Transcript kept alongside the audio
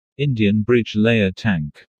Indian Bridge Layer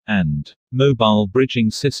Tank and Mobile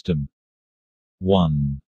Bridging System.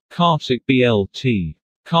 1. Kartik BLT.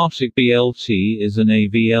 Kartik BLT is an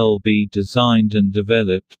AVLB designed and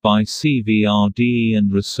developed by CVRDE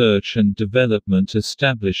and Research and Development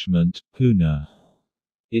Establishment, Pune.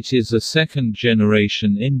 It is a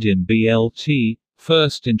second-generation Indian BLT,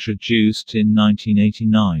 first introduced in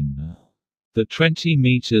 1989. The 20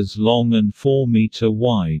 meters long and 4 meter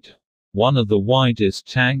wide. One of the widest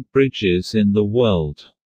tank bridges in the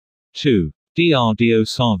world. 2. DRDO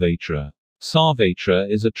Sarvatra.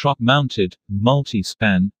 Sarvatra is a truck-mounted,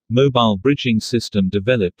 multi-span, mobile bridging system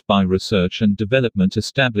developed by Research and Development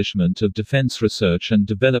Establishment of Defence Research and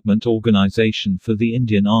Development Organisation for the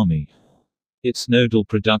Indian Army. Its nodal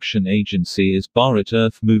production agency is Bharat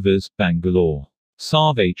Earth Movers, Bangalore.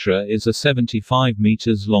 Sarvatra is a 75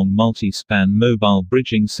 meters long multi-span mobile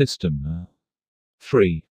bridging system.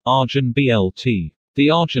 3. Arjun BLT. The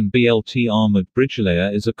Arjun BLT armored bridge layer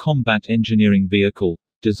is a combat engineering vehicle,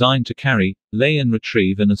 designed to carry, lay and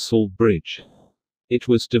retrieve an assault bridge. It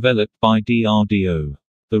was developed by DRDO.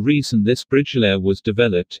 The reason this bridge layer was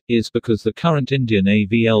developed is because the current Indian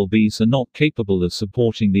AVLBs are not capable of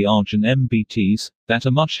supporting the Arjun MBTs, that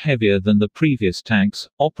are much heavier than the previous tanks,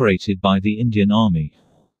 operated by the Indian Army.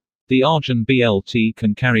 The Arjun BLT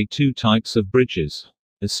can carry two types of bridges.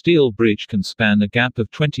 A steel bridge can span a gap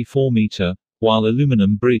of 24 meter, while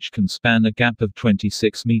aluminum bridge can span a gap of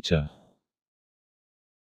 26 meter.